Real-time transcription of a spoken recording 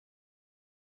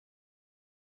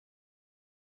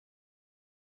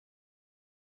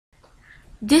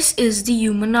This is the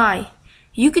human eye.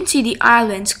 You can see the eye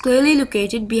lens clearly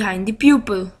located behind the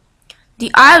pupil.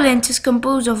 The eye lens is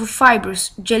composed of a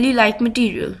fibrous, jelly-like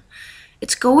material.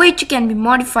 Its curvature can be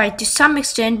modified to some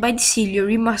extent by the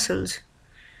ciliary muscles.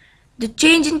 The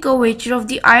change in curvature of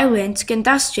the eye lens can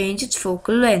thus change its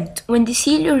focal length. When the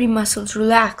ciliary muscles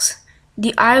relax,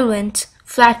 the eye lens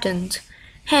flattens.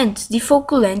 Hence, the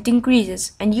focal length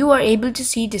increases and you are able to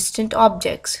see distant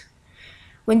objects.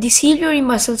 When the ciliary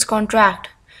muscles contract,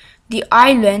 the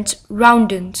eye lens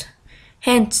roundens.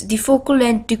 Hence, the focal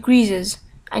length decreases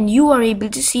and you are able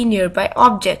to see nearby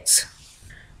objects.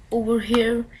 Over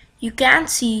here, you can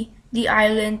see the eye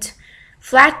lens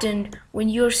flattened when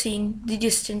you're seeing the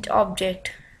distant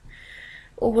object.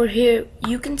 Over here,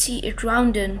 you can see it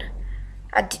rounded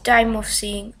at the time of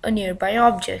seeing a nearby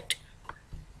object.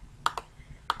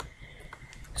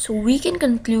 So we can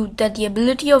conclude that the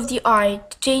ability of the eye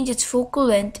to change its focal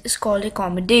length is called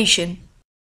accommodation.